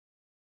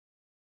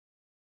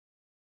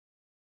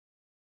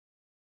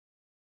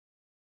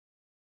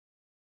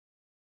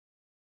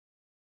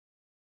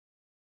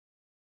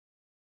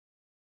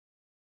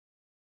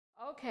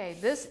Okay,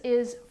 this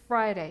is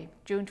Friday,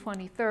 June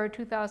 23rd,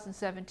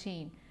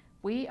 2017.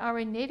 We are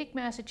in Natick,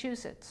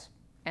 Massachusetts,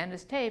 and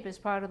this tape is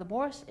part of the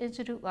Morse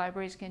Institute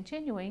Library's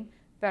continuing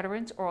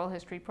Veterans Oral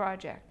History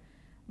Project.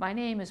 My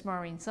name is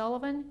Maureen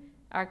Sullivan.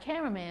 Our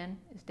cameraman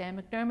is Dan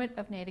McDermott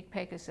of Natick,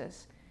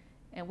 Pegasus,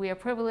 and we are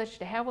privileged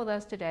to have with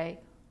us today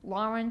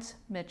Lawrence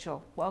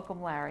Mitchell.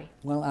 Welcome, Larry.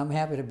 Well, I'm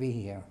happy to be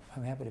here.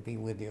 I'm happy to be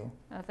with you.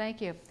 Thank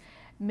you.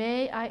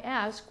 May I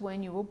ask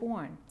when you were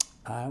born?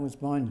 I was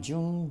born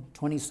June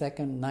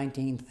 22nd,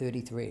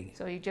 1933.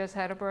 So you just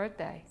had a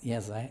birthday.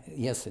 Yes,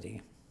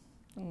 yesterday.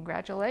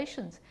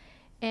 Congratulations.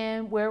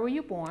 And where were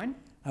you born?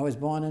 I was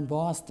born in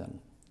Boston.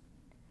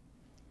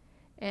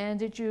 And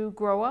did you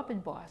grow up in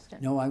Boston?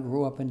 No, I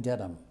grew up in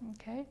Dedham.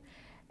 Okay.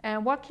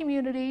 And what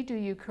community do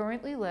you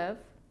currently live?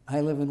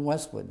 I live in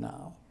Westwood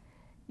now.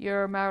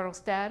 Your marital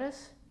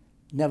status?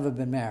 Never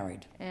been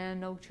married. And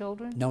no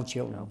children? No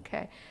children.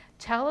 Okay.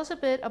 Tell us a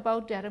bit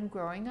about Dedham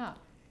growing up.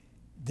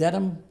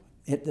 Dedham,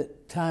 at the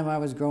time I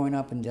was growing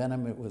up in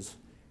Dedham, it was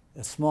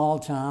a small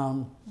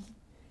town,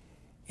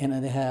 and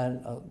it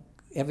had,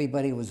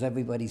 everybody was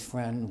everybody's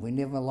friend. We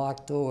never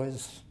locked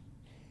doors,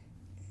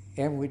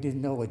 and we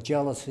didn't know what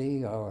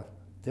jealousy, or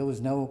there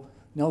was no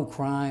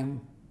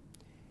crime.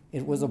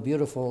 It was a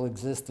beautiful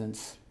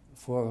existence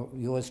for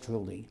yours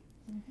truly.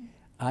 Mm-hmm.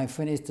 I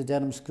finished the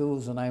Dedham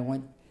schools, and I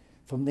went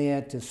from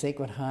there to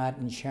Sacred Heart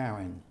in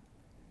Sharon,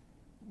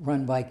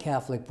 run by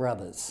Catholic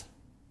brothers.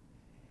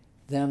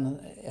 Then,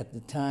 at the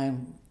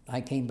time,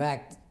 I came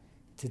back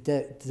to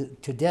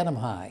Dedham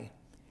High,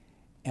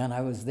 and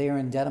I was there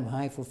in Dedham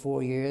High for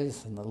 4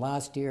 years, and the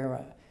last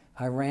year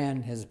I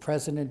ran as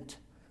president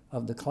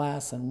of the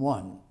class and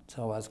won.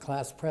 So I was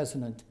class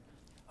president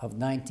of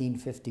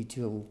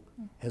 1952,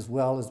 as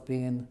well as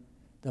being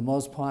the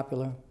most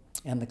popular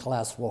and the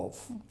class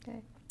wolf. Okay.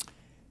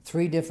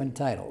 3 different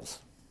titles.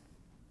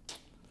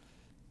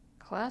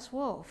 Class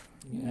wolf.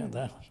 Yeah,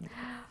 that.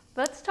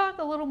 Let's talk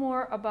a little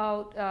more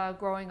about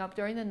growing up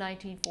during the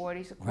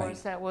 1940s. Of course,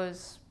 Right. That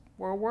was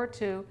World War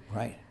II.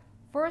 Right.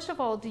 First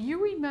of all, do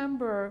you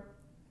remember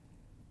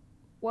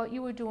what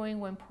you were doing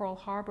when Pearl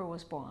Harbor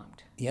was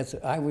bombed? Yes,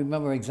 I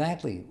remember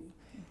exactly.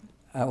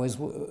 I was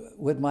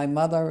with my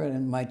mother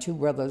and my 2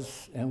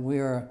 brothers, and we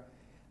were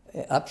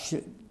up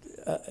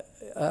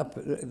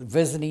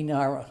visiting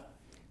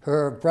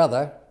her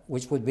brother,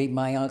 which would be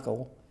my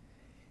uncle,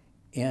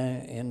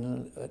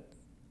 in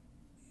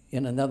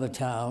another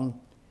town.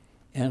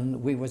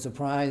 And we were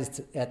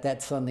surprised at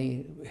that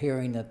Sunday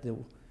hearing that the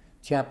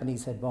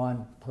Japanese had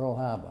bombed Pearl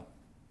Harbor.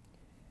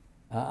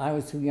 I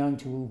was too young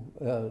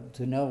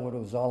to know what it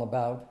was all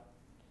about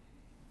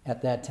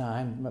at that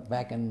time,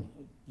 back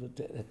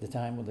at the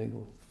time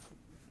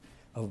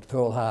of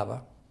Pearl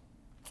Harbor.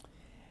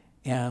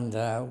 And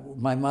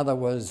my mother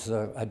was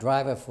a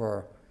driver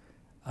for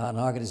an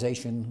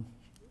organization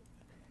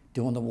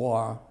during the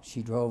war.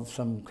 She drove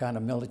some kind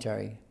of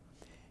military.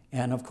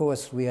 And of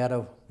course, we had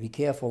to be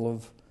careful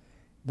of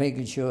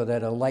making sure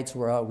that our lights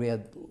were out. We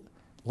had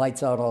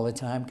lights out all the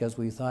time because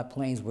we thought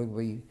planes would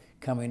be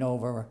coming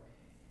over.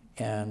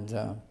 And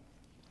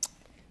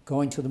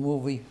going to the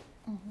movie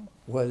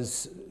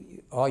was,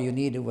 all you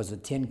needed was a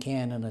tin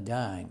can and a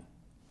dime.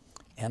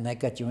 And that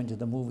got you into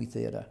the movie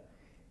theater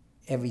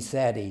every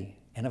Saturday.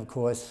 And of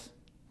course,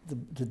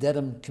 the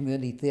Dedham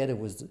Community Theater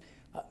was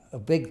a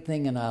big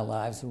thing in our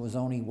lives. It was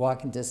only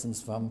walking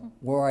distance from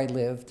where I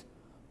lived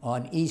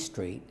on East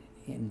Street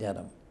in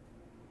Dedham.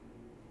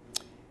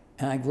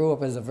 And I grew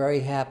up as a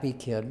very happy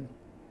kid.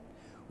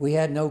 We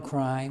had no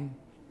crime,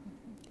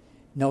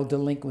 no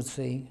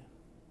delinquency,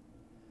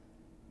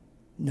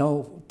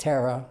 no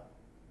terror,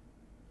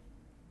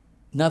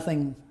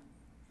 nothing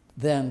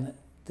then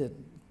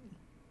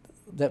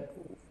that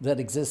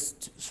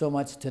exists so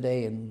much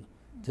today in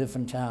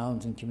different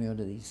towns and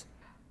communities.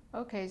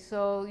 Okay,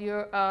 so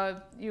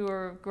you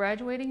were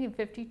graduating in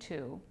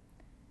 '52.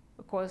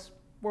 Of course,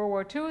 World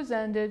War II has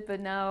ended, but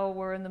now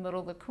we're in the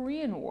middle of the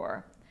Korean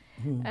War.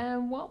 Mm-hmm.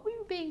 And what were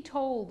you being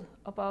told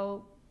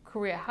about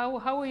Korea?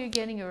 How were you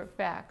getting your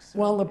facts?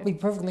 Well, to be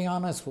perfectly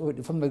honest,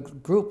 from the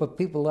group of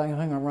people I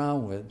hung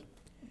around with,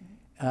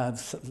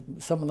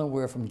 some of them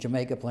were from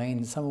Jamaica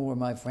Plain, some were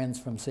my friends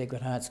from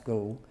Sacred Heart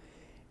School,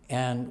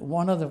 and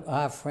one of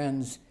our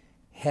friends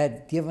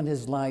had given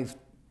his life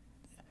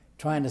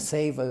trying to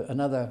save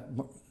another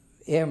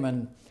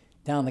airman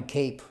down the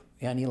Cape,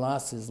 and he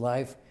lost his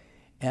life,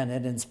 and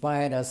it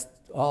inspired us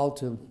all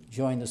to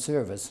join the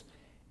service.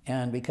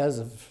 And because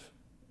of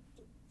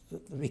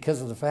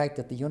the fact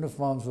that the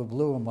uniforms were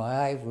blue and my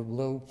eyes were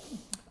blue,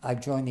 I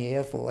joined the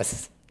Air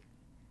Force.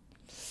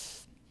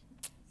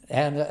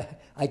 And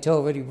I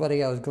told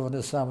everybody I was going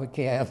to summer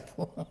camp.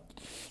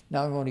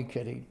 No, I'm only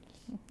kidding.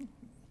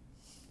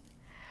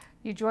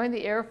 You joined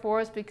the Air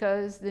Force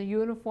because the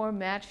uniform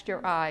matched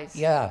your eyes.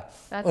 Yeah.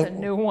 That's a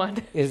new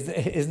one.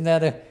 Isn't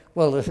that a,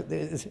 well,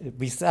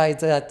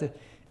 besides that,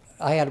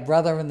 I had a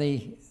brother in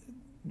the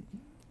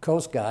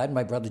Coast Guard,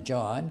 my brother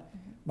John,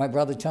 my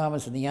brother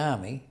Thomas in the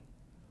Army.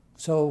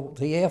 So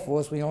the Air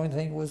Force was the only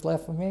thing that was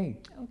left for me.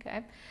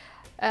 Okay.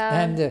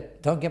 And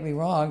don't get me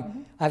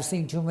wrong, I've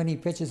seen too many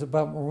pictures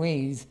about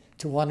Marines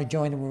to want to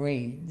join the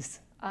Marines.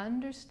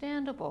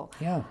 Understandable.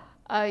 Yeah.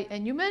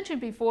 And you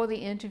mentioned before the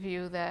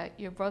interview that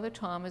your brother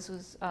Thomas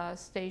was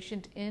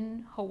stationed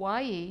in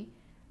Hawaii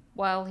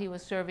while he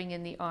was serving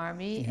in the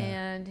Army, Yeah.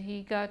 and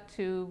he got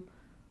to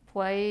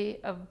play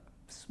a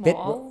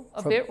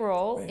bit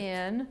role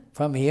in.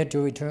 From Here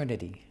to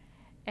Eternity.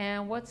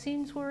 And what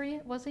scenes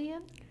was he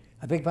in?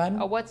 I beg pardon?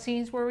 What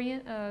scenes were he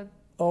in?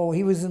 Oh,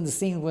 he was in the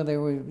scene where they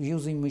were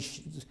using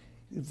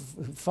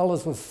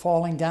fellows were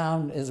falling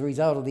down as a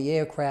result of the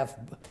aircraft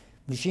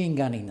machine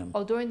gunning them.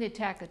 Oh, during the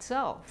attack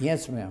itself?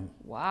 Yes, ma'am.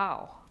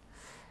 Wow.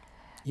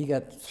 He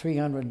got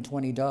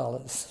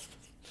 $320.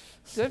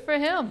 Good for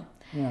him.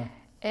 Yeah.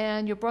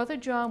 And your brother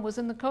John was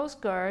in the Coast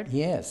Guard.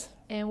 Yes.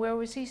 And where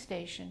was he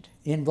stationed?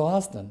 In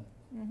Boston.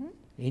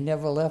 He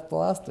never left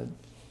Boston.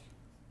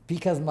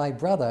 Because my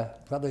brother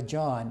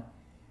John,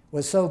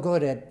 was so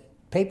good at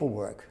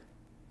paperwork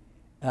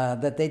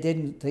that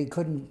they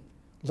couldn't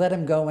let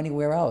him go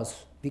anywhere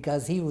else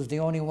because he was the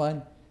only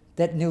one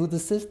that knew the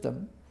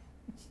system.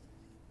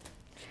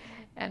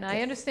 And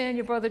I understand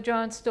your brother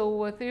John's still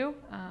with you.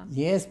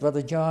 Yes,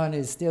 Brother John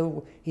is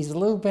still, he's a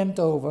little bent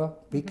over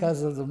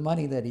because of the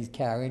money that he's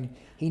carrying.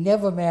 He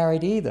never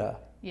married either.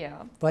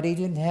 Yeah. But he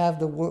didn't have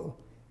the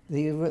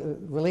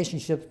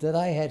relationship that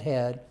I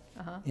had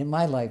in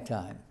my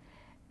lifetime.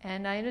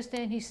 And I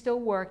understand he's still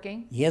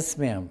working. Yes,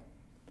 ma'am.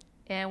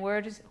 And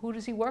who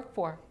does he work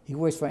for? He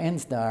works for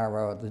N-Star,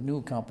 or the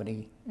new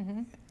company,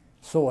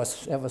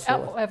 Source, Eversource.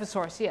 Oh,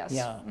 Eversource, yes.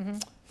 Yeah.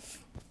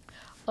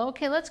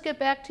 Okay, let's get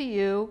back to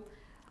you.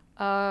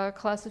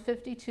 Class of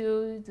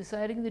 52,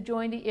 deciding to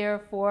join the Air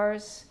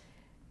Force.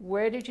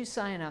 Where did you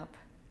sign up?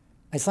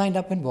 I signed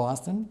up in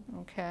Boston.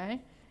 Okay.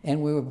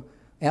 And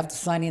after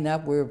signing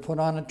up, we were put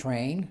on a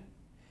train,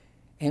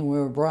 and we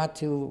were brought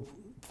to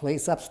a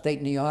place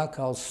upstate New York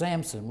called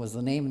Sampson, was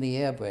the name of the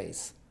air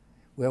base,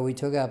 where we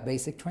took our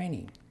basic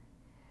training.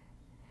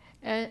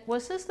 And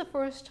was this the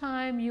first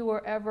time you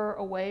were ever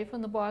away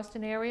from the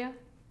Boston area?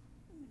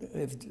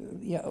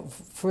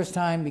 First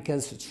time,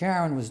 because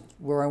Sharon was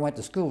where I went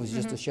to school, was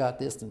just a short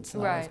distance.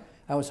 Right.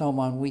 I was home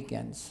on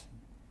weekends.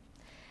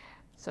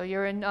 So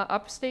you're in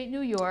upstate New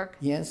York.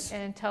 Yes.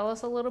 And tell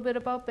us a little bit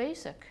about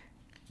BASIC.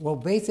 Well,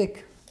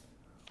 BASIC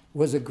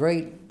was a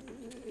great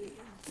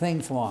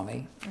thing for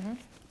me.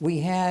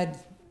 We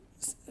had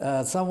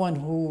someone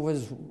who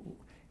was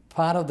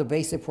part of the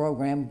BASIC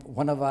program,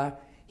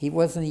 he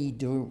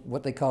wasn't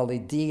what they call the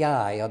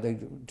DI, or the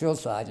drill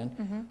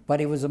sergeant, but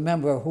he was a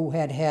member who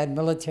had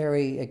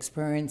military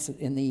experience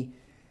in the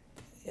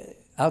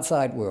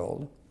outside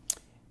world.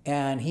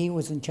 And he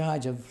was in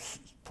charge of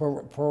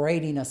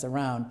parading us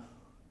around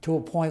to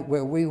a point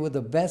where we were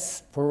the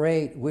best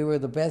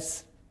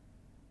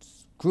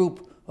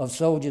group of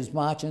soldiers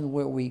marching,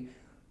 where we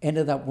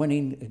ended up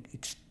winning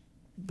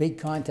big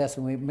contests,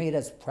 and it made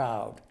us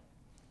proud.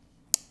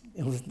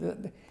 It was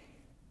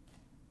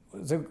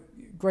a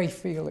great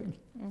feeling.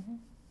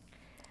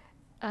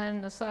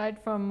 And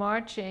aside from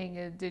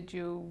marching, did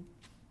you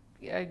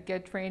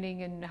get training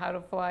in how to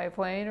fly a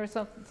plane or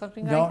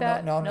something like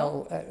that?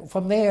 No.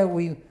 From there,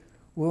 we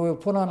were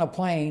put on a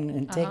plane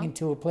and taken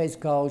to a place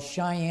called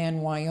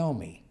Cheyenne,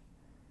 Wyoming.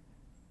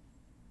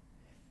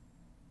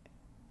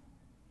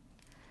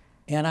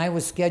 And I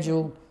was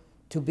scheduled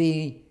to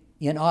be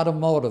in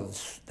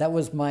automotives. That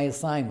was my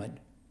assignment.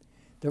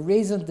 The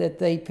reason that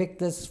they picked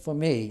this for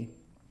me,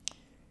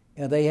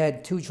 they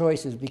had two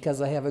choices: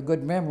 because I have a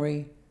good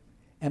memory,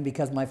 and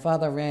because my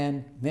father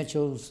ran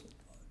Mitchell's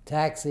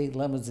taxi,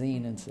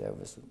 limousine, and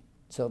service.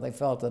 So they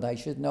felt that I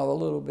should know a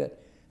little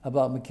bit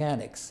about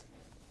mechanics.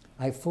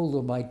 I fooled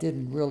them. I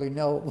didn't really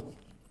know,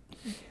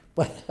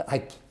 but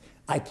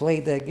I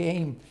played that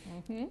game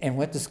and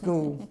went to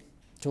school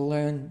to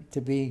learn to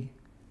be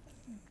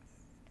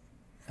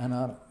an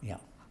auto. Yeah.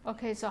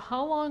 Okay, so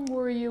how long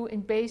were you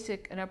in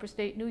BASIC in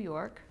upstate New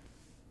York?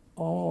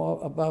 Oh,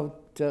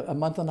 about a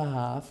month and a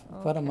half.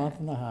 Okay. About a month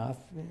and a half.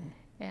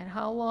 And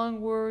how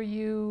long were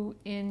you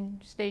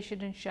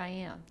stationed in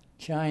Cheyenne?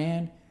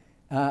 Cheyenne,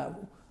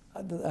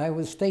 I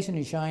was stationed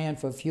in Cheyenne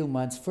for a few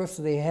months. First,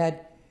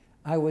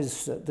 I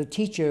was the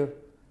teacher.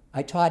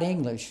 I taught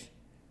English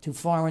to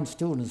foreign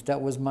students.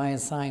 That was my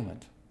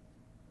assignment.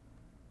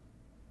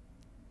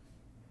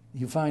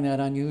 You find that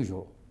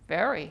unusual?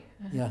 Very.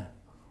 Yeah.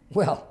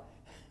 Well,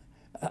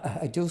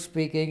 I do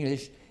speak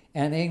English,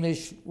 and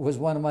English was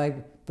one of my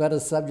better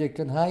subjects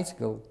in high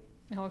school.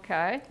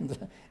 Okay.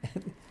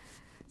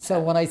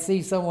 So when I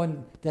see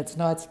someone that's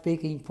not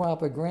speaking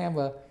proper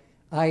grammar,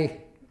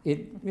 I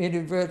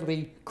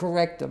inadvertently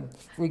correct them,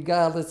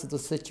 regardless of the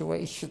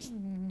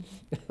situation.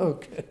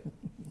 Okay.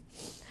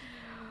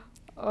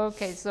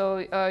 Okay,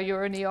 so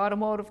you're in the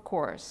automotive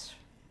course.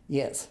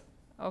 Yes.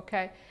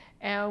 Okay.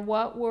 And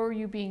what were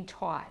you being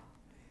taught?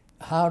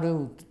 How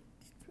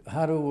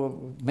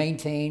to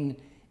maintain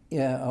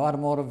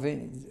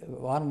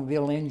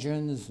automobile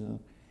engines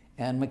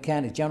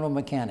and general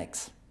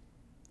mechanics.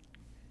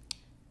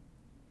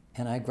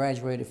 And I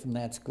graduated from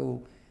that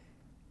school,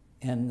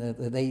 and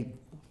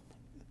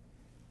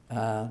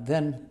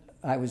Then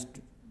I was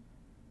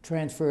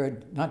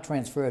transferred, not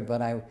transferred,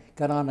 but I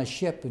got on a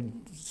ship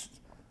in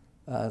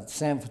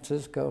San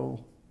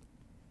Francisco.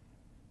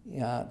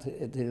 Yeah,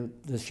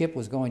 the ship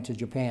was going to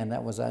Japan.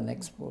 That was our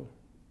next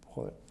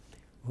port,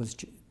 was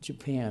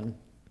Japan.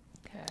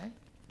 Okay.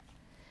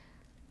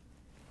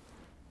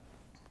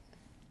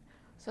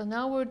 So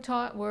now are we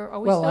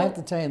Well, still? I have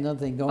to tell you another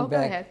thing. Go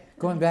ahead.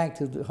 Going back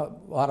to the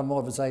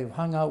automobiles, I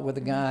hung out with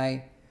a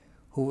guy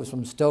who was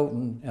from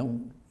Stoughton,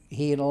 and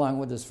he and along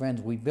with his friends,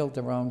 we built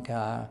our own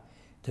car.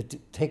 To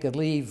take a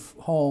leave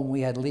home,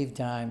 we had leave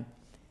time,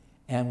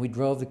 and we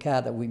drove the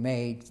car that we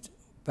made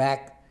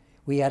back.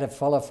 We had a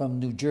fella from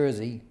New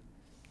Jersey,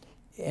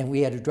 and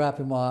we had to drop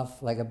him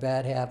off like a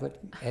bad habit,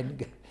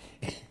 and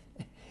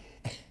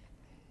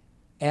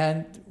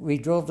and we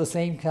drove the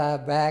same car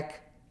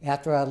back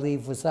after our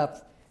leave was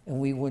up, and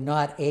we were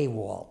not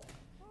AWOL.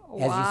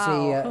 As you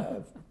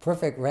see,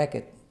 perfect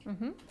record.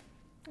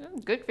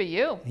 Good for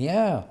you.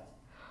 Yeah.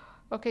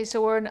 Okay,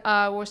 so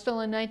we're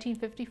still in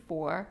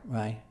 1954.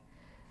 Right.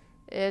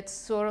 It's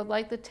sort of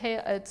like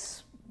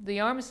the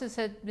armistice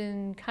had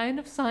been kind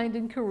of signed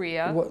in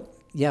Korea. Well,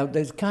 yeah,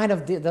 there's kind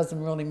of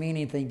doesn't really mean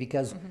anything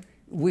because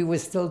we were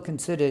still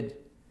considered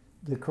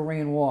the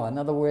Korean War. In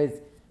other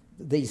words,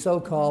 the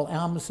so-called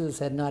armistice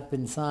had not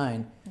been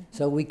signed,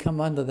 so we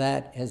come under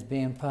that as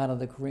being part of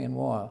the Korean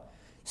War.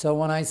 So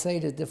when I say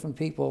to different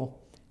people,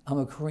 I'm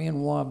a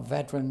Korean War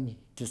veteran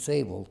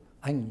disabled,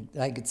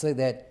 I could say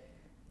that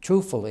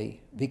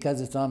truthfully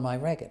because it's on my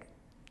record.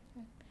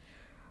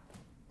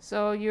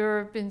 So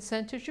you've been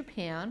sent to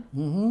Japan.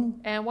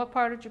 And what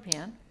part of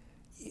Japan?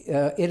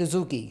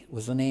 Itazuki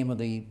was the name of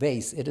the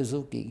base,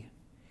 Itazuki,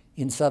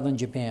 in southern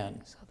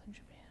Japan. Southern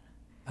Japan.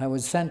 I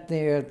was sent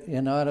there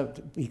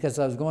because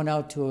I was going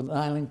out to an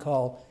island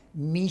called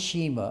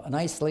Mishima, an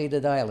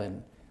isolated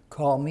island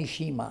called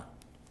Mishima.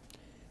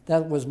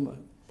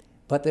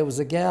 But there was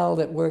a gal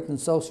that worked in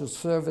social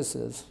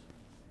services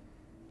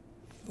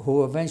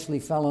who eventually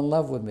fell in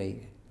love with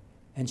me,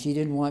 and she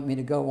didn't want me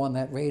to go on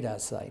that radar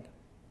site.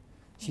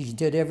 She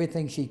did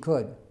everything she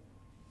could.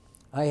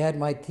 I had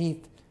my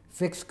teeth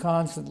fixed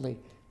constantly.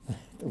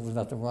 There was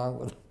nothing wrong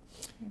with them.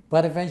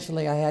 But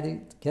eventually I had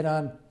to get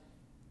on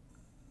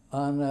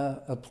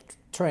a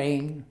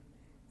train,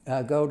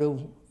 go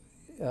to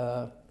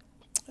a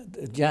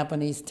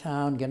Japanese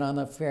town, get on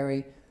a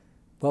ferry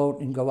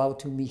boat, and go out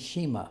to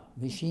Mishima.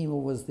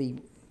 Mishima was the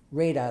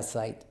radar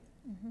site,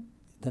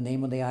 the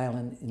name of the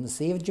island in the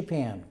Sea of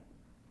Japan.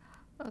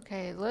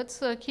 Okay,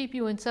 let's keep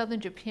you in southern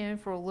Japan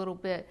for a little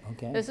bit.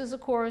 Okay. This is,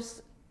 of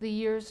course, the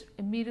years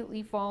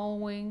immediately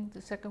following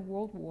the Second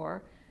World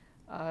War.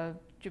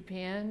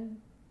 Japan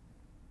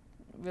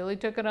really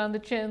took it on the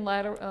chin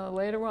later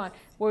on.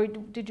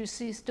 Did you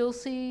still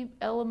see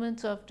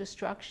elements of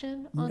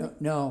destruction on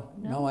it? No,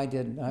 I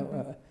didn't.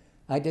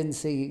 I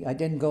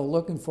didn't go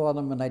looking for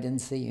them, and I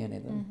didn't see any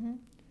of them.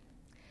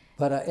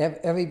 But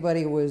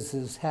everybody was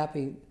as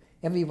happy.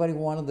 Everybody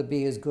wanted to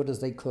be as good as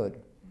they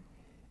could.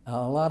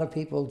 A lot of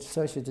people,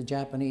 especially the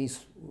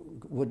Japanese,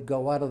 would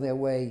go out of their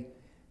way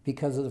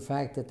because of the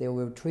fact that they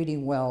were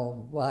treating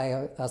well by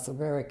us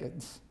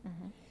Americans.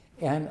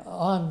 And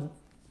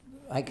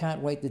I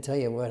can't wait to tell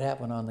you what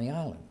happened on the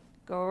island.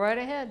 Go right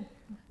ahead.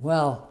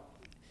 Well,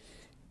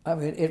 I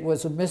mean, it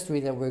was a mystery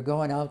that we're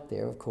going out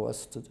there, of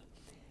course,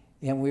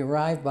 and we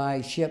arrived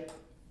by ship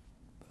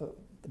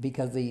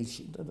because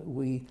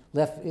we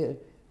left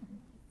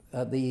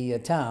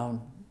the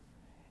town,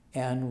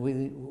 and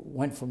we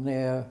went from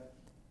there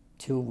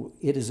to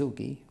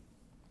Itazuki,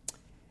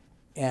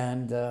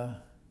 and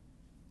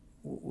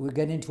we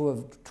got into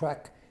a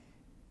truck,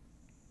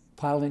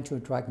 piled into a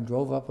truck, and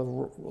drove up a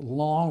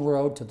long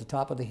road to the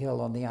top of the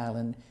hill on the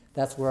island.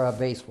 That's where our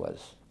base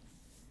was.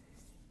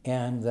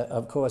 And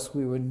of course,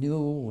 we were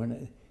new,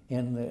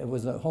 and it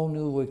was a whole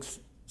new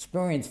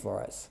experience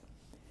for us.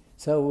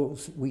 So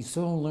we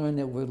soon learned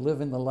that we're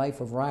living the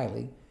life of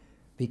Riley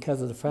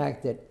because of the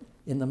fact that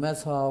in the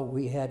mess hall,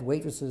 we had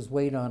waitresses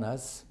wait on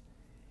us.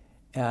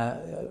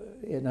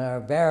 In our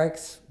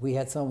barracks, we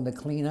had someone to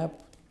clean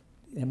up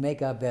and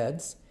make our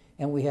beds,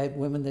 and we had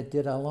women that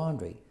did our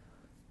laundry.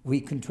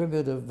 We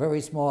contributed a very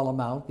small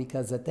amount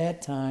because at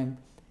that time,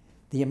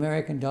 the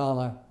American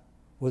dollar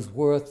was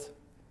worth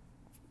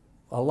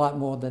a lot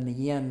more than the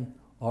yen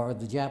or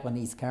the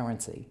Japanese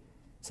currency.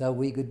 So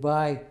we could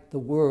buy the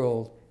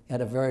world at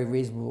a very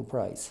reasonable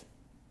price.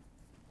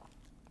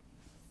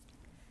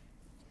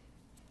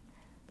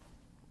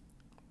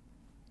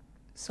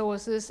 So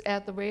was this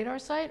at the radar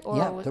site? Or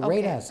Yeah, the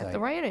radar site. At the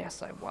radar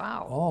site,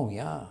 wow. Oh,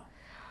 yeah.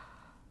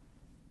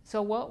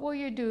 So what were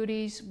your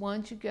duties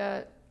once you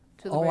got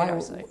to the radar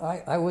site?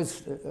 I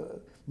was,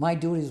 my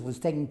duties was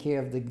taking care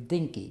of the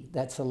dinky,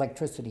 that's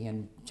electricity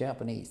in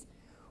Japanese.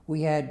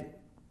 We had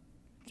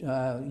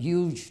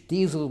huge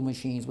diesel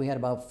machines. We had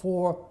about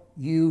 4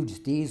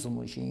 huge diesel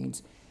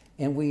machines,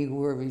 and we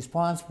were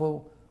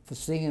responsible for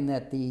seeing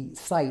that the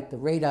site, the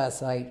radar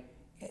site,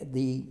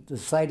 the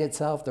site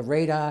itself, the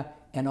radar,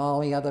 and all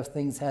the other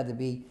things had to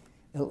be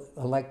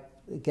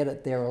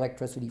get their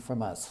electricity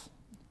from us.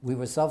 We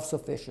were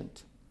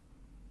self-sufficient.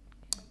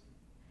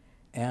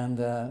 And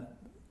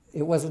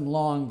it wasn't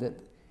long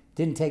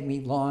didn't take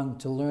me long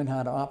to learn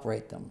how to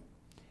operate them.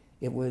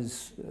 It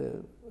was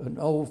an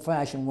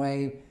old-fashioned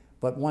way,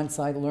 but once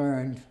I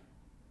learned,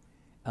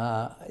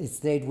 it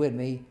stayed with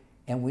me,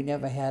 and we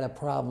never had a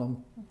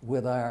problem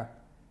with our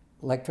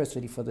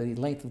electricity for the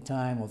length of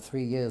time of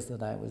 3 years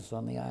that I was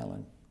on the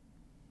island.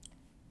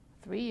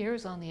 3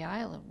 years on the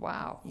island,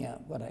 wow. Yeah,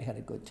 but I had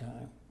a good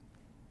time.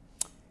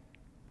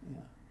 Yeah.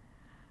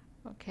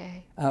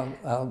 Okay.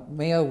 Our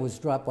mail was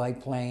dropped by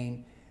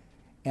plane,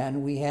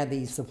 and we had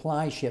these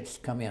supply ships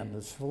come in.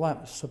 The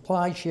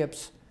supply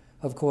ships,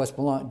 of course,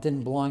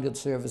 didn't belong to the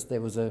service.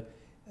 There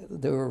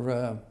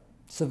were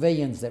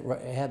civilians that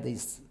had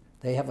these.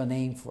 They have a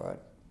name for it.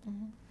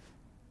 Mm-hmm.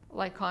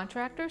 Like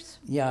contractors?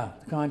 Yeah,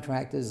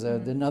 contractors. They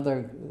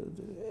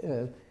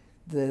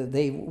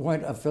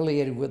weren't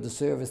affiliated with the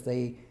service.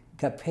 They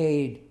got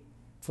paid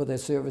for their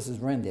services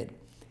rendered,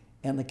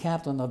 and the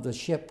captain of the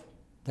ship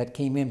that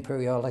came in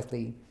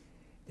periodically,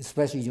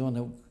 especially during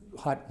the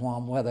hot,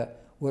 warm weather,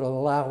 would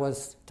allow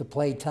us to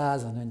play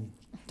Tarzan and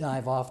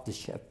dive off the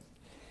ship.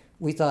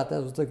 We thought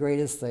that was the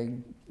greatest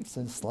thing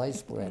since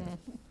sliced bread.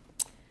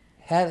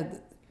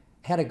 Had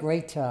a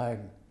great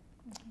time.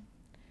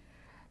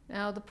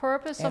 Now, the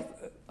purpose of...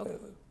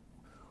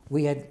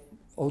 We had,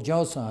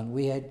 Joe-san,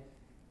 we had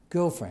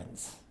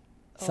girlfriends.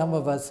 Some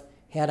of us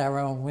had our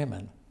own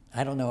women.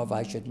 I don't know if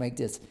I should make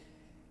this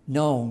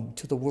known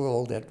to the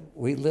world that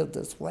we lived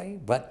this way,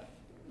 but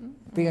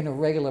being a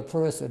regular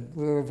person,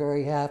 we were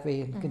very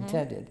happy and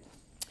contented.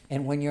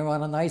 And when you're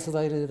on an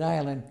isolated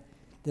island,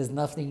 there's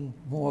nothing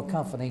more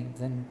comforting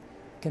than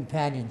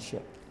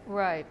companionship.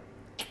 Right.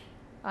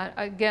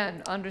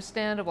 Again,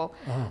 understandable.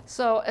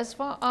 So as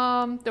far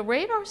the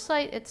radar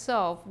site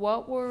itself,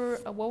 what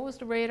was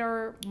the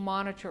radar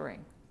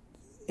monitoring?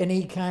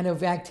 Any kind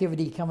of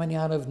activity coming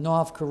out of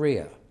North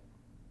Korea.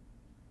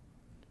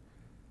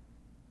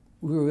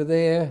 We were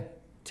there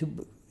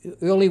to,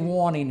 early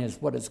warning is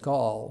what it's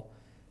called.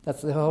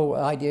 That's the whole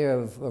idea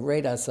of a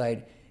radar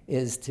site,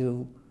 is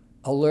to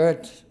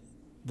alert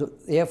the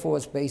Air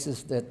Force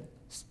bases that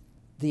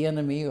the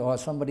enemy or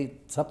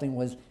something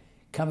was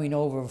coming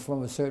over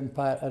from a certain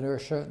part or a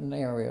certain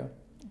area,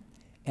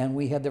 and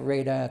we had the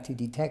radar to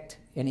detect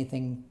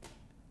anything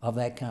of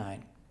that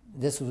kind.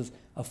 This was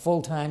a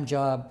full-time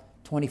job,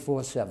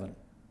 24/7.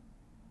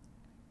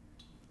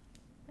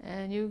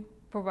 And you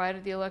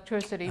provided the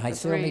electricity for 3 years. I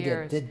certainly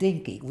did. The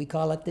dinky. We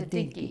call it the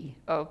dinky. Dinky.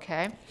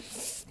 Okay.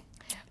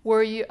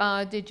 Were you?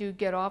 Did you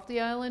get off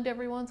the island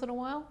every once in a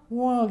while?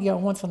 Well, yeah,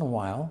 once in a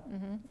while.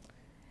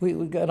 We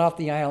got off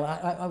the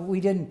island. We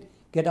didn't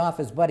get off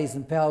as buddies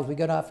and pals. We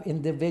got off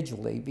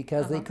individually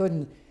because they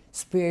couldn't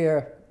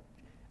spare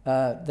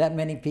that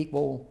many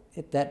people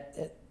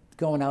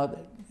going out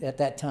at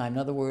that time. In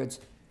other words,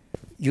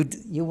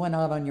 you went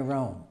out on your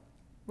own.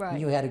 Right.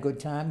 You had a good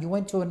time. You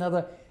went to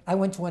another. I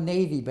went to a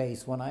Navy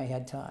base when I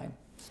had time.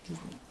 Excuse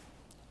me.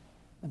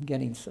 I'm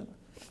getting some.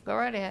 Go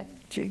right ahead.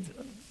 Geez,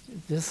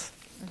 this.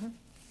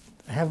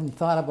 I haven't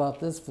thought about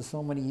this for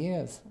so many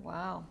years.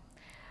 Wow.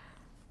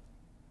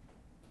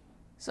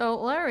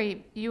 So,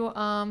 Larry, you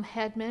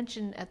had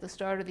mentioned at the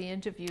start of the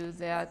interview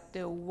that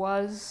there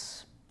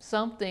was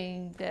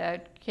something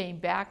that came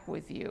back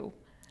with you.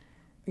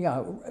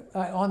 Yeah,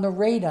 on the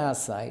radar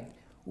site,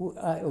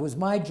 it was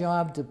my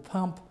job to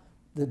pump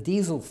the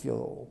diesel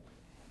fuel.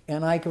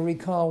 And I can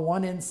recall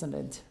one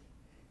incident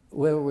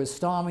where it was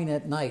storming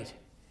at night,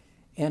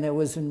 and it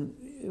was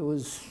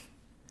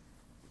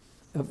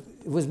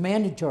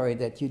mandatory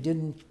that you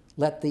didn't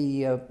let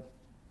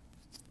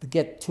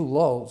get too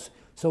low.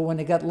 So when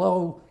it got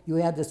low, you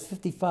had this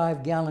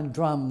 55-gallon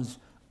drums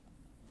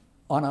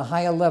on a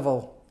higher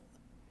level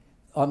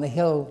on the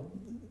hill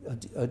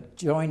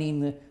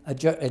adjacent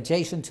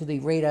to the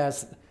radar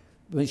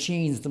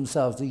machines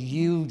themselves, the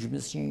huge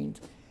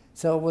machines.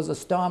 So it was a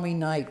stormy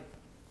night,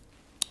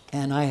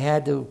 and I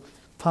had to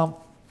pump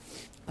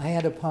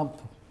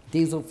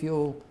diesel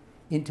fuel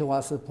into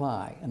our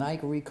supply. And I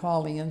can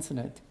recall the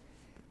incident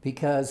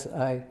because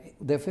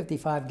they're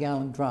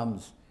 55-gallon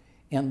drums,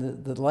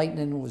 and the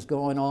lightning was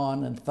going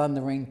on and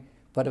thundering,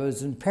 but it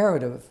was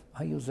imperative,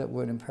 I use that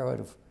word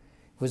imperative,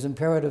 it was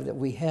imperative that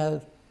we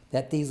have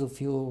that diesel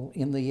fuel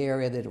in the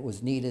area that it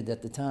was needed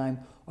at the time,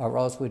 or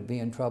else we'd be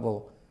in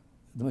trouble.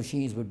 The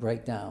machines would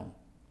break down.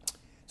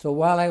 So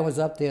while I was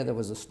up there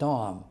was a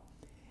storm,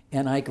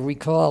 and I could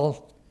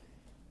recall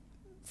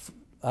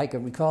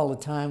the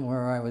time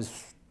where I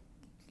was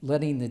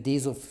letting the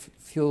diesel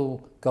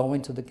fuel go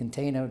into the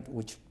container,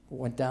 which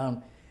went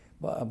down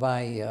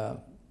by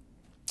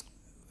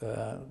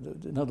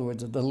in other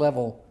words, the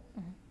level.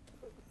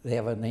 They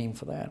have a name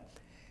for that.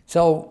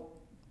 So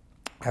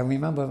I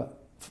remember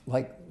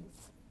like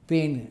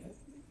being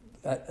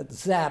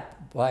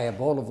zapped by a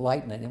bolt of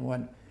lightning, and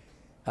when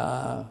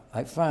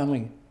I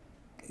finally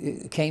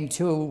came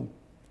to,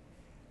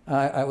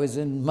 I was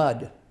in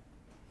mud,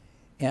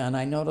 and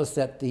I noticed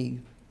that the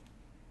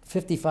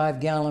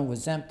 55-gallon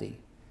was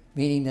empty,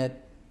 meaning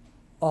that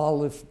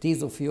all the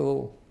diesel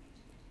fuel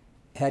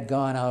had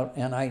gone out,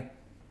 and I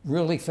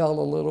really felt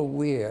a little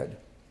weird.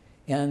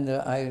 And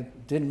I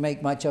didn't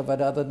make much of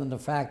it other than the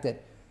fact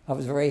that I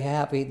was very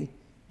happy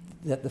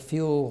that the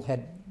fuel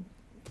had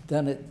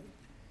done it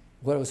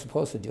what it was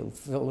supposed to do,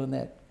 fill in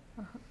that.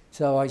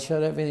 So I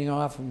shut everything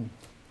off, and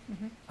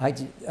I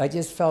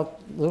just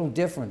felt a little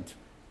different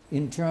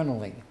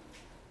internally.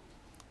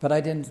 But I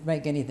didn't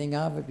make anything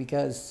of it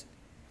because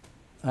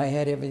I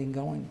had everything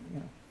going.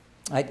 You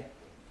know.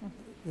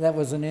 That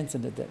was an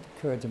incident that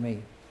occurred to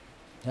me,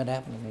 that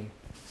happened to me.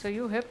 So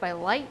you were hit by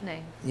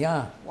lightning.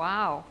 Yeah.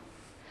 Wow.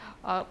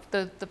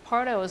 The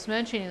part I was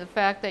mentioning, the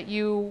fact that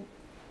you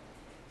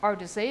are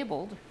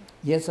disabled.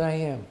 Yes, I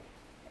am.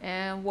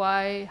 And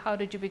why? How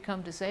did you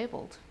become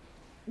disabled?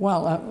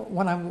 Well,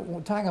 when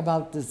I'm talking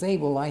about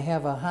disabled, I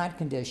have a heart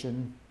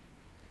condition.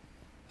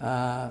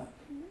 Well,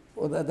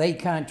 they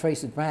can't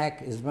trace it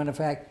back. As a matter of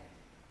fact,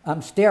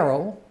 I'm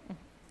sterile,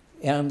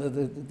 and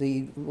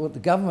the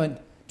government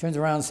turns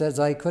around and says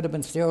I could have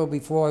been sterile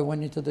before I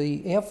went into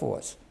the Air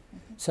Force.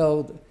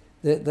 So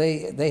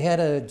they had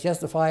a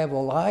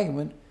justifiable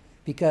argument,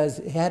 because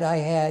had I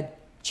had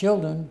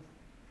children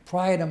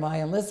prior to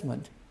my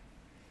enlistment,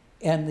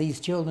 and these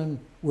children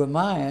were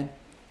mine,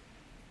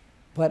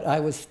 but I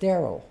was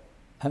sterile.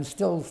 I'm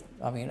still,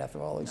 I mean,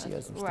 after all these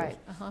years, I'm still, right.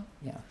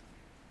 Yeah.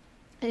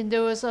 And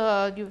there was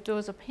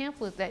a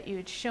pamphlet that you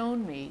had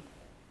shown me.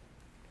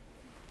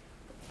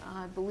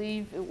 I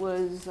believe it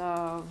was.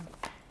 Let's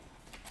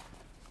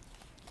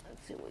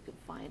see if we can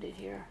find it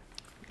here.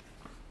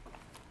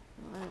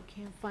 I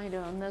can't find it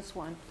on this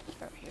one.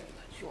 Here,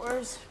 that's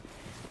yours.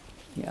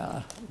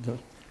 Yeah.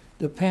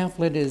 The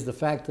pamphlet is the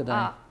fact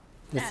that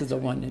this is the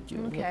one that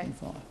you're okay. looking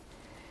for.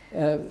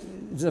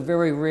 It's a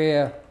very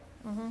rare.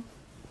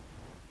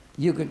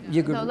 You could.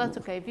 No, that's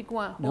okay. If you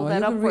want to hold No,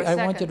 that up for a second.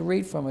 I want you to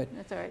read from it.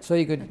 That's all right. So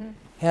you could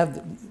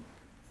have.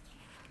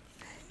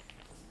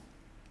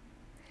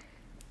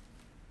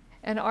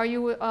 And are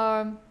you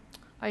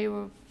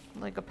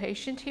like a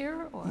patient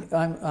here, or?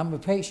 I'm a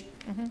patient.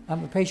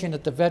 I'm a patient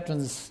at the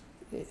Veterans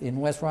in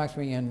West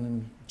Roxbury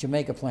and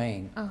Jamaica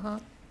Plain.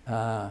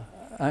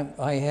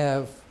 I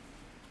have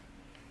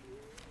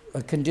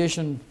a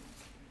condition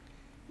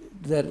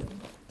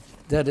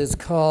that is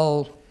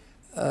called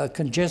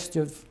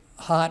congestive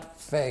heart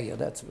failure.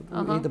 That's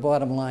read the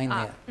bottom line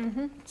there.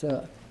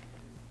 So,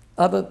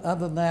 other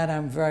than that,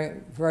 I'm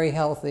very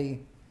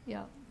healthy.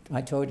 Yeah.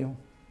 I told you,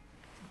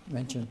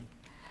 mentioned.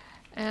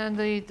 And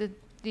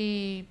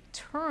the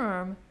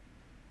term,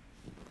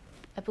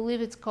 I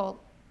believe it's called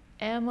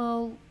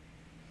ammo.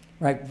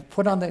 Right.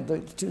 Put on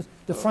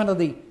the front of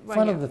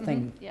the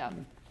thing. Yeah.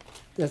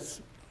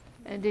 That's.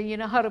 And do you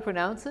know how to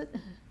pronounce it?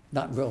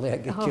 Not really. I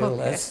could care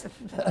less.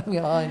 I mean,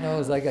 all I know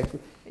is I got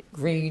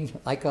green.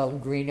 I call them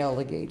green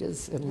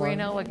alligators. Green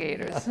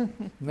alligators. Yeah.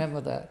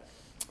 Remember that.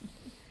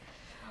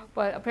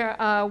 But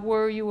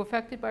were you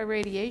affected by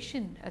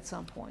radiation at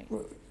some point?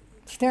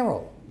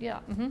 Sterile. Yeah.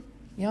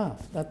 Yeah.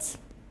 That's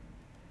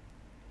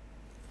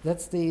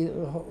the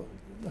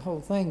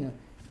whole thing.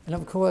 And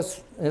of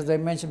course, as I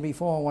mentioned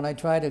before, when I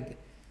try to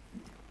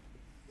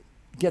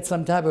get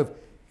some type of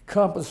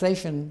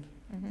compensation,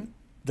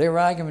 their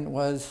argument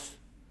was,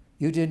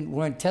 you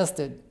weren't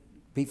tested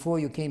before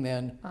you came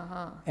in,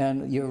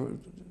 and you're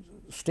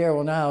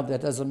sterile now.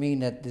 That doesn't mean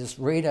that this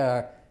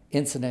radar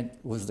incident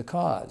was the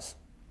cause.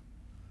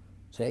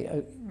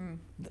 Say,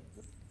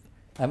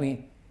 I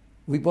mean,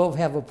 we both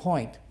have a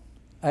point.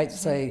 I'd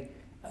say,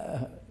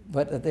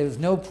 but there's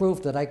no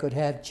proof that I could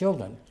have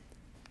children.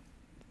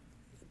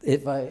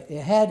 If I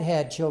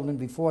had children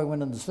before I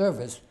went in the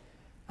service,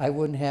 I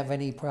wouldn't have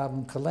any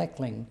problem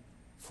collecting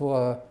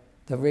for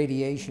the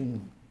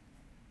radiation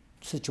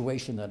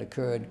situation that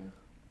occurred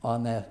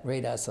on that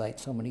radar site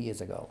so many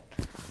years ago.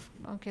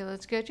 Okay,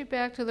 let's get you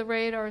back to the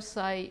radar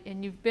site,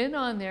 and you've been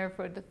on there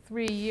for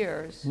 3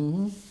 years.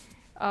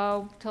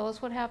 Tell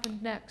us what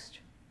happened next.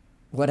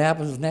 What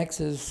happens next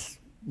is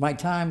my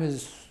time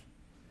is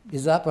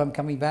up. I'm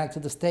coming back to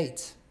the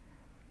States,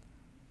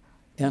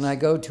 and I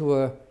go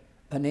to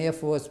an Air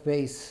Force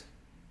base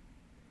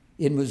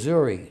in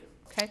Missouri.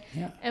 Okay.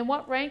 Yeah. And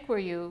what rank were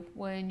you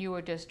when you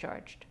were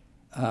discharged?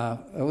 I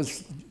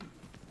was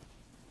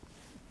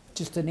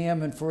just an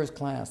airman first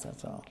class,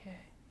 that's all. Okay.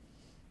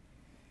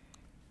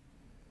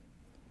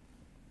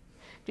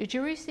 Did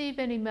you receive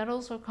any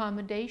medals or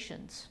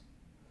commendations?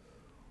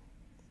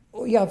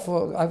 Oh, yeah,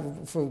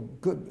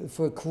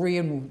 for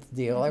Korean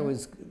deal,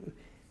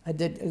 I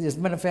did. As a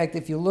matter of fact,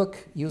 if you look,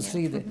 you'll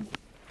see that.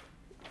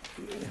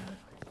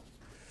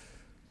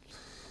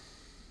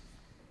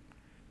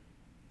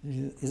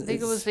 I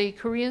think it was the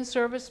Korean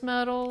Service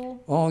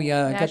Medal. Oh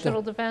yeah,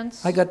 National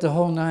Defense. I got the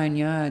whole 9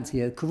 yards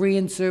here.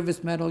 Korean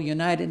Service Medal,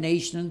 United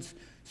Nations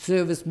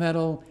Service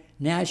Medal,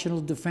 National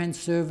Defense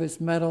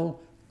Service Medal,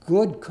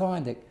 Good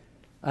Conduct.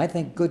 I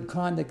think Good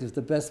Conduct is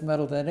the best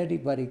medal that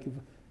anybody could.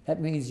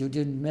 That means you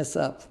didn't mess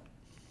up.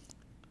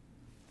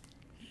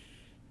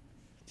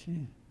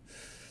 Gee.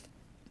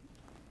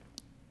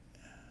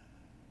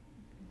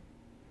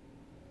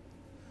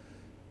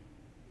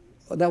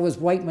 Oh, that was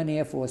Whiteman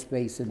Air Force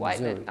Base in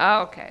Missouri.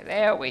 Okay,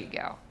 there we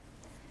go.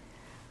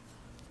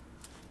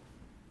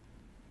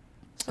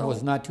 I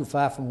was not too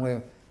far from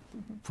where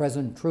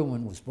President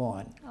Truman was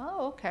born.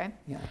 Oh, okay.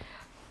 Yeah.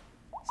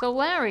 So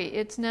Larry,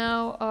 it's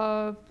now,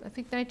 I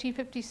think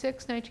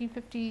 1956,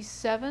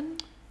 1957?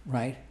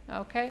 Right.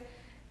 Okay.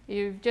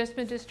 You've just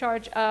been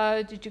discharged.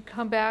 Did you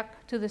come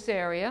back to this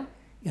area?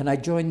 And I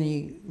joined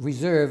the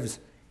reserves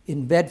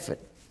in Bedford,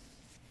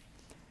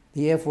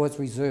 the Air Force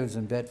Reserves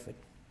in Bedford.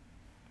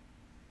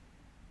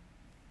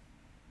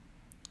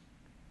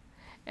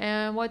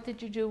 And what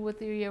did you do with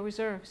the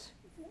reserves?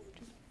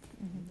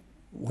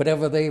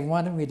 Whatever they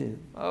wanted me to.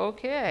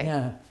 Okay.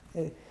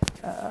 Yeah.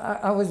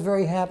 I was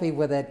very happy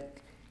with that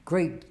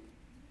great,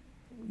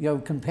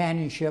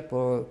 companionship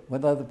or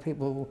with other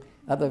people,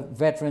 other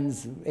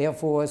veterans, Air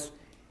Force.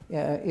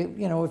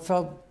 It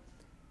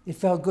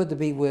felt good to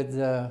be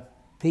with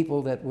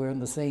people that were in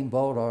the same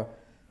boat or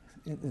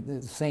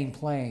in the same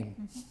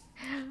plane.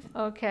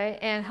 Okay,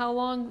 and how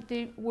long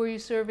were you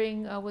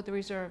serving with the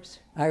reserves?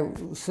 I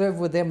served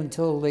with them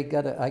until I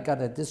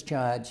got a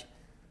discharge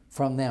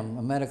from them,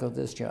 a medical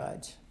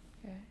discharge.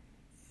 Okay.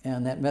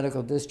 And that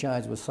medical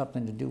discharge was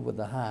something to do with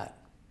the heart.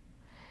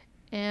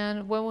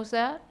 And when was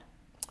that?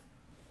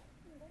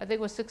 I think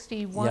it was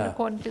 61 Yeah.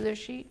 according to their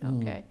sheet?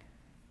 Okay.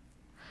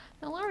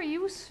 Now, Larry,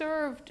 you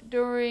served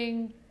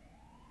during,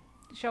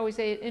 shall we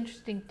say, an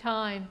interesting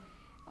time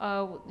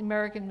with the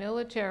American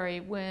military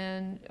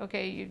when,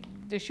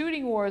 the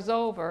shooting war is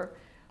over,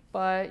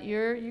 but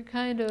you're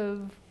kind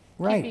of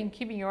Right.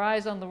 keeping your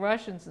eyes on the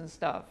Russians and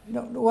stuff.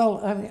 No,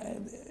 well, I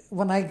mean,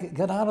 when I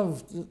got out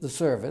of the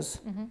service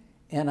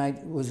and I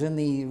was in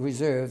the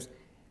reserves,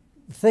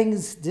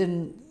 things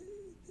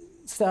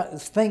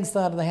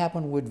started to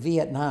happen with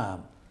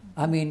Vietnam.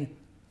 I mean,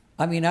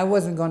 I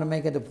wasn't going to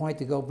make it a point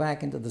to go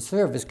back into the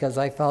service because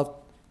I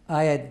felt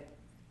I had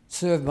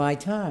served my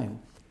time.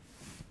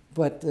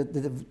 But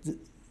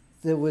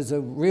there was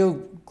a real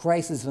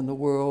crisis in the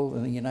world,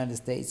 in the United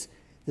States,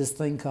 this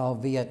thing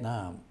called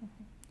Vietnam.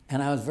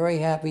 And I was very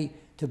happy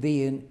to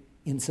be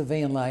in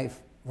civilian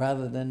life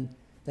rather than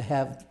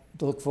to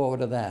look forward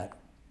to that.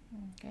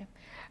 Okay.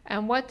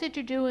 And what did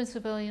you do in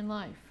civilian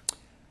life?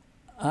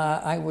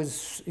 I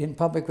was in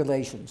public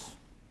relations.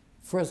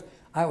 First,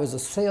 I was a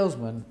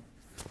salesman.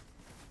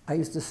 I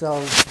used to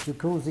sell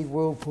jacuzzi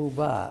whirlpool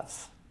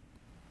baths.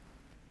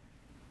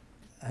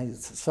 I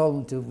sold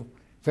them to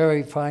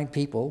very fine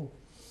people,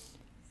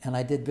 and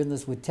I did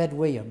business with Ted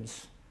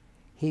Williams.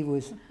 He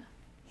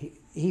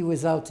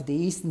was out to the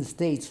eastern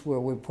states where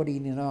we're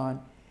putting it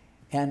on,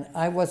 and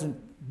I wasn't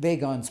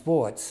big on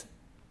sports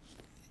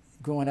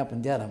growing up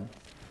in Dedham,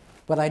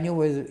 but I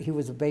knew he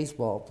was a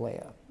baseball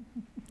player.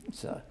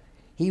 So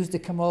he used to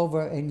come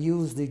over and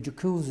use the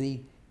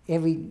jacuzzi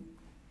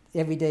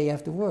every day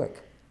after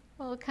work.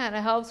 Well, it kind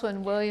of helps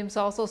when Williams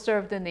also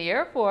served in the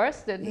Air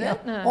Force, didn't it?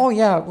 Oh,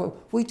 yeah.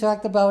 We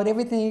talked about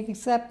everything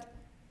except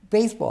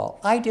baseball.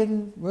 I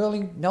didn't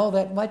really know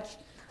that much.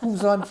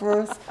 Who's on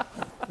first?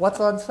 What's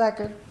on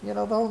second? The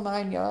whole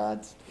 9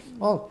 yards.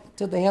 Oh,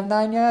 did they have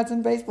 9 yards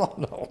in baseball?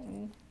 No.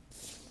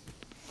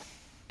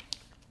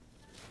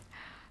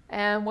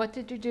 And what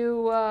did you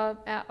do?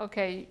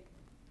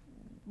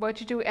 What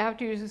did you do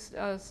after you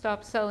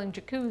stopped selling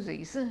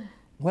jacuzzis?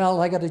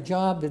 Well, I got a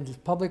job in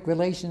public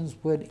relations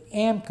with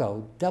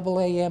AMCO,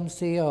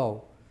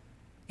 AAMCO,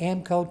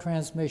 AMCO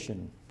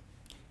Transmission.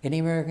 Any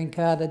American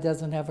car that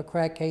doesn't have a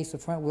crack case, a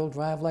front-wheel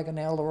drive like an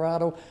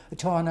Eldorado, a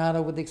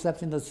Tornado with the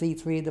exception of the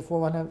C3, the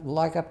 400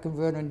 lockup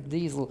converter, and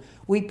diesel.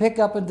 We pick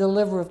up and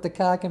deliver if the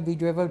car can be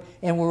driven,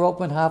 and we're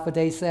open half a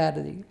day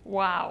Saturday.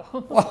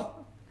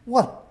 Wow.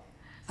 Well,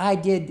 I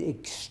did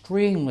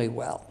extremely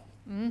well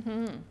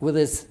with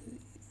this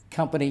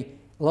company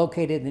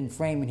located in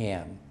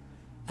Framingham.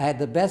 I had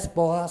the best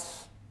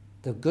boss,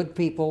 the good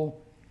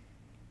people,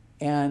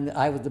 and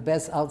I was the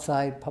best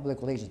outside public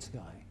relations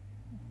guy.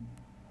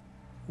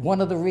 One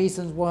of the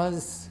reasons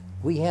was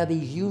we had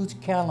these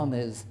huge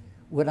calendars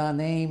with our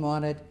name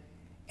on it,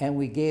 and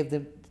we gave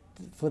them,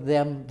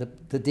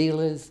 the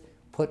dealers,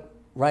 put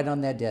right on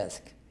their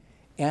desk.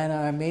 And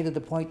I made it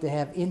a point to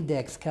have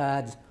index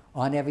cards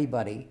on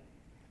everybody.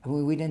 I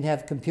mean, we didn't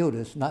have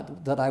computers,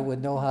 not that I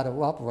would know how to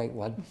operate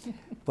one,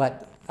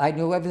 but I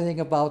knew everything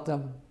about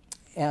them,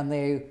 and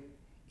they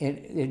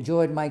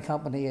enjoyed my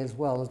company as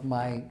well as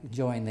my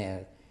enjoying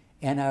theirs.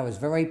 And I was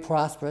very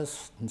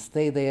prosperous and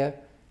stayed there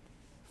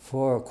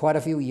for quite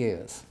a few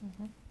years.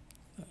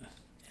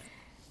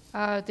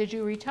 Did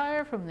you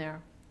retire from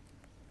there?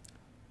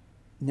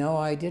 No,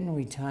 I didn't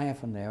retire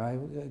from there. I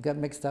got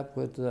mixed up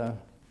with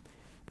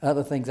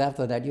other things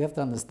after that. You have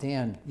to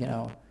understand,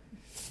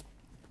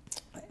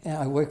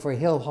 I worked for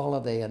Hill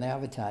Holiday, an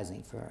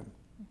advertising firm.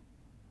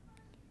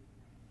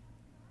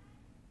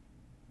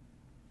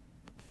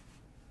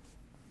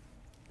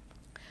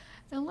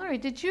 And Larry,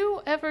 did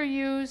you ever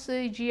use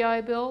the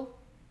GI Bill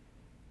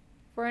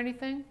for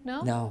anything?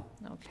 No? No.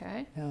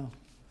 Okay. No.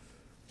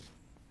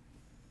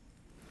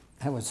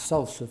 I was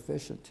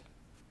self-sufficient.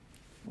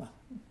 Well,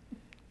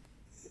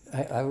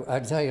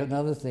 I'd tell you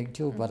another thing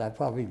too, but I'd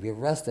probably be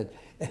arrested.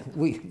 It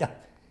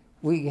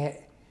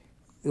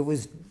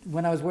was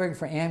when I was working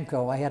for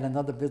AMCO, I had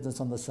another business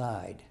on the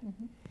side.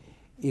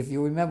 if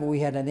you remember, we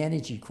had an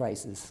energy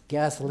crisis.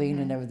 Gasoline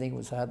and everything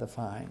was hard to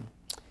find.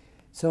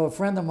 So a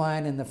friend of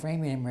mine in the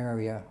Framingham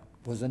area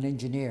was an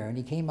engineer, and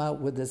he came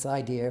out with this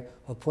idea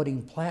of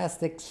putting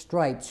plastic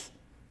stripes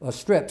or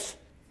strips.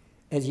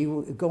 As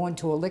you go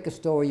into a liquor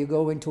store, you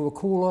go into a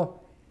cooler,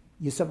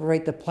 you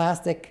separate the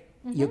plastic,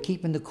 you're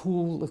keeping the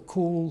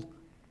cool,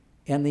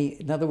 and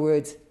in other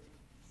words,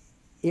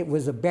 it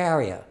was a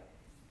barrier.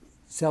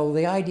 So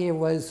the idea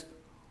was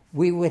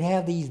we would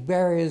have these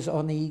barriers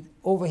on the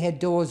overhead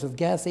doors of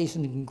gas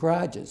stations and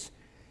garages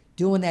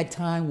during that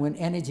time when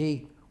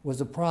energy was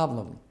a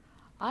problem.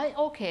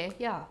 Okay,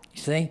 yeah.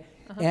 See?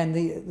 And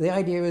the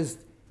idea is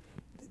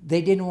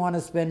they didn't want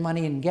to spend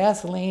money in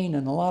gasoline,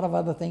 and a lot of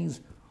other things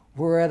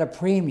were at a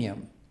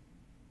premium.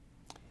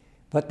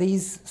 But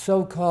these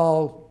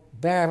so-called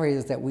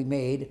barriers that we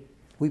made,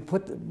 we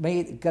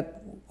got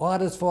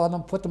orders for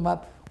them, put them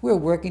up. We were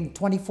working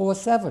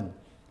 24/7.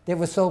 They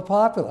were so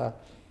popular.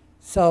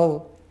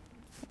 So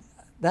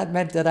that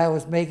meant that I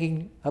was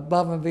making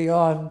above and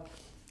beyond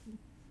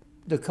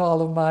the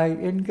call of my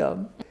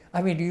income.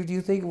 I mean, do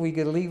you think we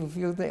could leave a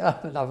few things?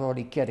 I'm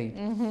only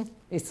kidding.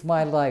 It's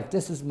my life.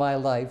 This is my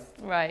life.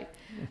 Right.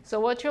 So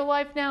what's your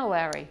life now,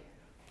 Larry?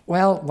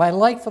 Well, my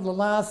life for the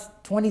last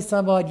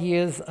 20-some odd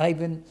years,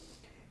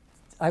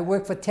 I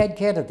work for Ted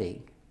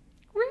Kennedy.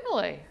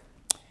 Really?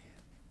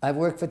 I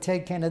worked for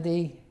Ted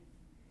Kennedy,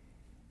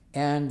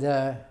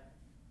 and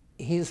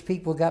his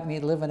people got me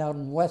living out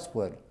in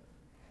Westwood.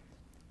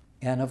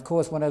 And of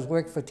course, when I was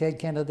working for Ted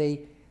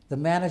Kennedy, the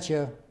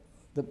manager,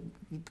 the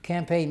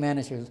campaign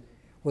manager,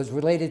 was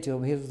related to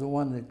him. He was the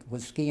one that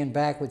was skiing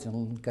backwards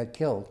and got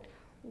killed.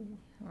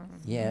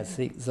 Yeah,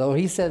 see, so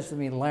he says to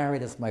me, Larry,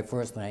 that's my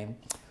first name,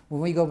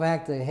 when we go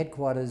back to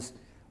headquarters,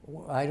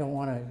 I don't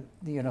want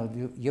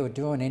to, you're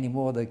doing any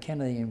more of the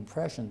Kennedy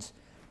impressions.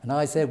 And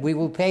I said, we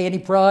will pay any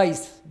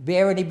price,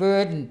 bear any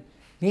burden,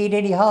 meet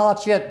any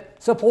hardship,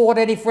 support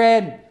any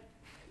friend.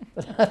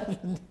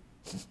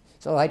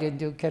 So I didn't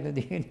do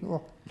Kennedy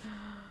anymore.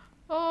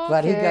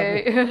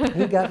 Okay. But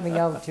he got me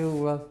out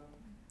to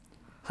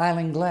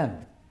Highland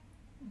Glen.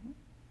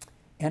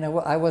 And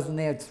I wasn't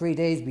there 3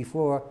 days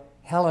before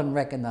Helen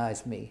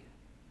recognized me.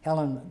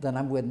 Helen that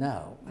I'm with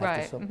now.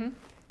 Right.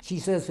 She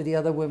says to the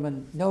other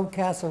women, no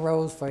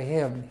casseroles for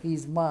him,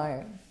 he's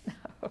mine.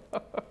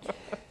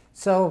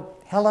 So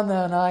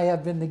Helena and I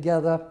have been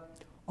together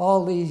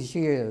all these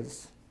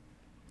years.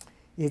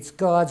 It's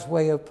God's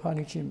way of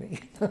punishing me.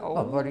 Oh.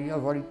 I'm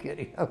only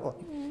kidding.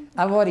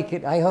 I'm only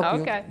kidding. I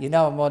hope you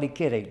know I'm only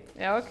kidding.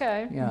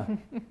 Okay. Yeah.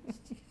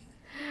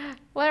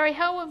 Larry,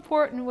 how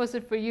important was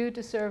it for you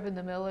to serve in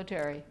the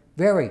military?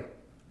 Very.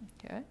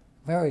 Okay.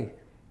 Very.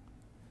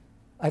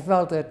 I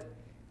felt that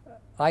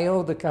I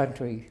owed the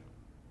country.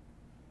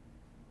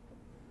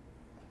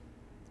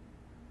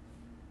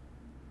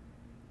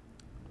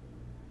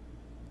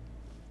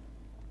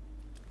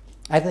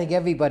 I think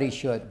everybody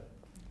should.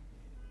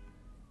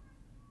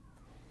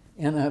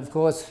 And of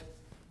course,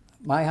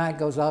 my heart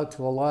goes out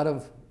to a lot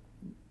of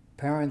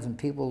parents and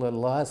people that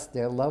lost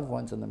their loved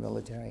ones in the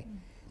military.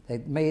 They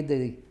made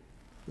the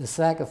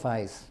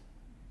sacrifice,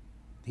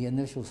 the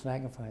initial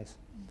sacrifice.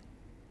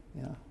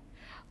 Yeah.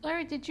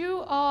 Larry, did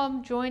you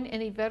join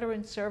any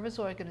veteran service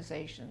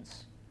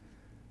organizations?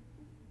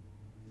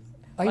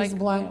 I used to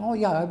belong. Oh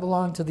yeah, I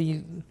belong to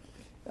the.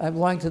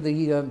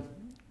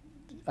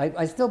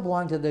 I still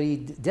belong to the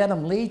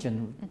Dedham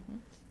Legion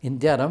in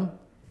Dedham,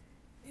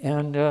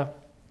 and I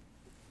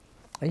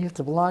used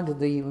to belong to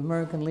the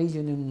American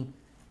Legion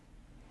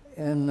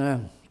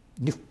in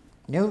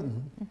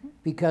Newton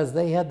because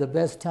they had the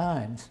best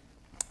times,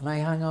 and I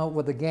hung out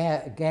with a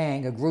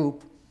gang, a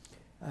group.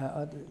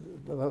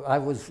 I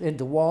was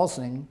into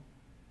waltzing.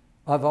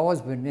 I've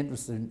always been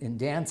interested in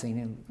dancing.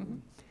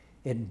 And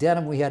in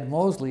Dedham, we had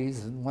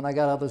Mosley's, and when I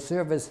got out of the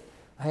service,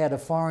 I had a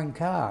foreign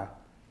car.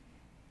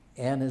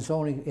 And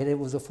it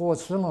was a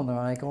 4-cylinder, and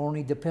I could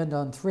only depend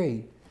on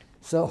 3.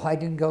 So I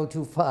didn't go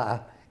too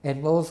far,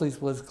 and Mosley's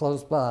was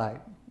close by.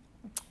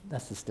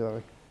 That's the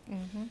story.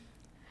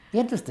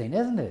 Interesting,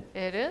 isn't it?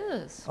 It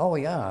is. Oh,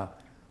 yeah.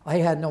 I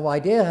had no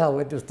idea how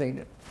interesting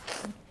it is.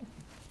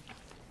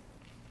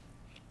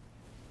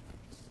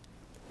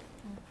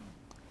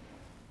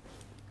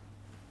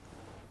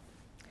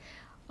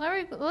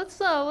 Larry,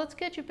 let's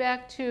get you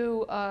back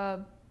to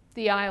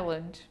the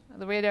island,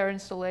 the radar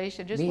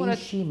installation.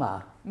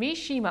 Mishima.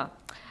 Mishima.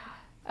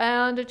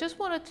 And I just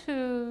wanted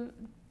to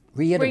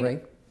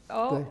Reiterate.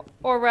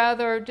 or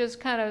rather, just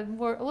kind of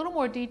a little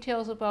more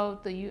details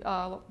about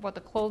what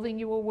the clothing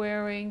you were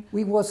wearing.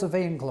 We wore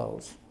civilian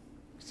clothes.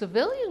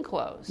 Civilian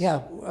clothes?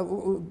 Yeah.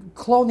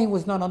 Clothing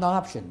was not an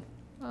option.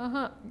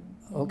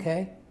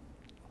 Okay?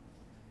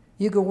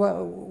 You could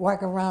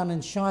walk around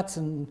in shorts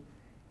and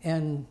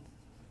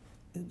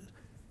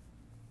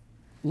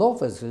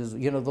loafers,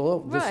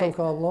 the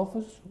so-called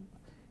loafers.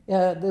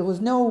 There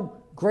was no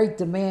great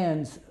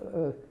demands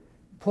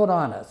put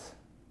on us.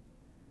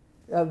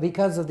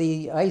 Because of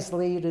the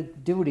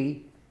isolated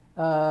duty,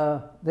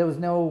 there was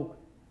no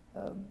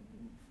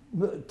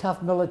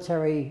tough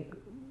military,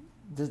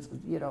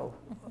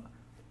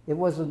 it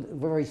wasn't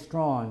very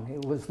strong.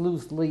 It was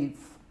loose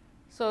leaf.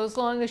 So as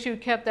long as you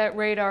kept that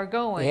radar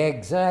going.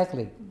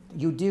 Exactly.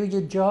 You do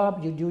your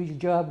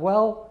job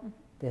well,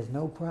 there's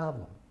no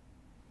problem.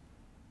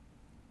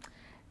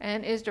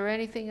 And is there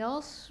anything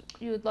else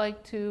you would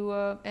like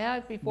to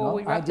add before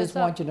we No, wrap I this just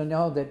up? want you to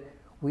know that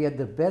we had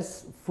the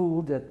best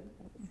food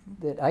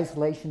that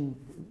isolation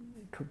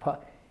could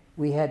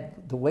we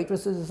had the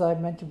waitresses, as I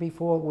mentioned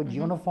before, with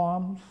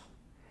uniforms,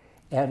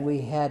 and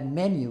we had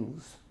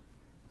menus,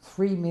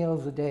 3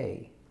 meals a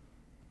day.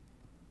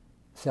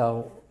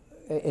 So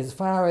as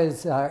far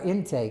as our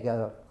intake,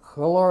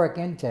 caloric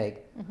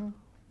intake,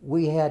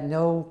 we had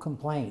no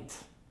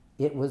complaints.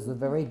 It was the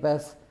very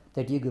best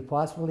that you could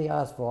possibly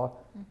ask for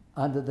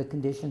under the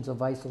conditions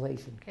of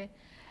isolation. Okay.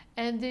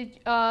 And do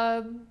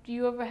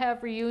you ever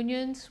have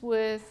reunions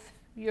with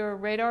your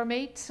radar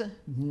mates?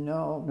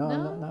 No,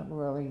 No? not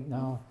really,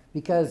 no.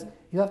 Because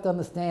you have to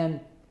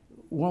understand,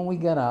 when we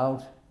got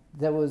out,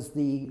 there was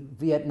the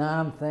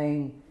Vietnam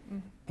thing,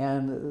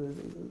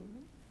 and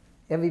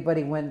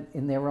everybody went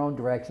in their own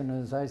direction.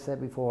 As I said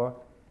before,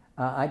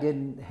 I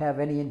didn't have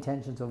any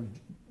intentions of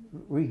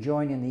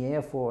rejoining the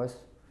Air Force.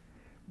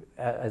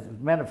 As a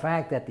matter of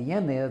fact, at the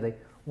end there, they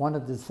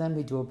wanted to send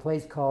me to a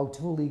place called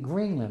Thule,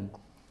 Greenland.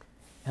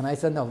 And I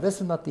said, no,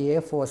 this is not the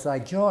Air Force I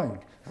joined.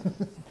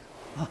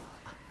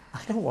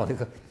 I don't want to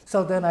go.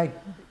 So then I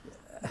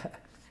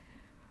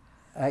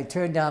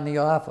turned down the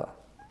offer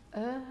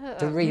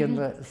to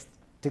re-enlist,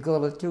 to go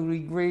to Thule,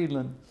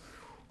 Greenland.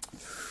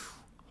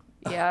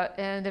 Yeah,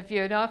 and if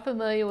you're not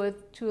familiar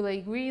with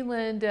Thule,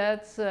 Greenland,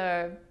 that's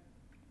a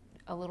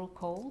little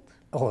cold.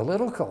 Oh, a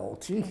little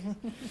cold, gee.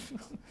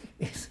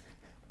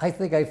 I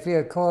think I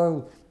fear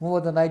cold more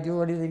than I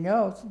do anything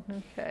else.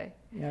 Okay.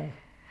 Yeah.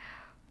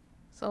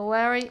 So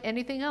Larry,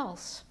 anything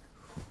else?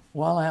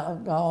 Well,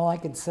 all I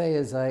can say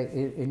is I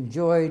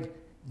enjoyed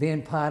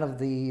being part of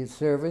the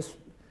service,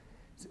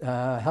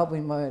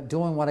 helping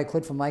doing what I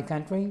could for my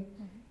country,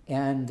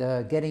 and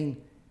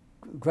getting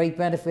great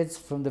benefits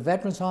from the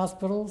veterans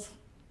hospitals.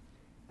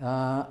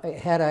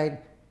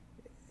 Had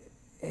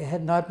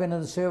not been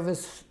in the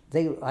service,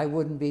 I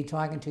wouldn't be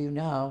talking to you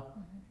now,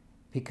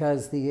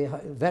 because the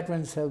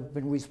veterans have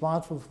been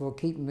responsible for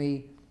keeping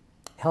me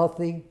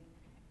healthy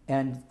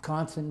and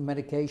constant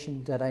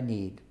medication that I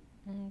need.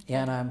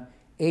 And I'm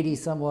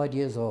 80-some odd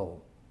years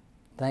old.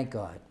 Thank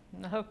God.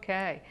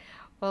 Okay.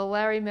 Well,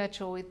 Larry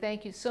Mitchell, we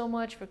thank you so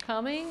much for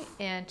coming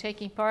and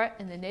taking part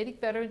in the Natick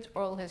Veterans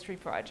Oral History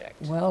Project.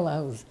 Well,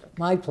 that was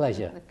my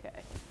pleasure. Okay.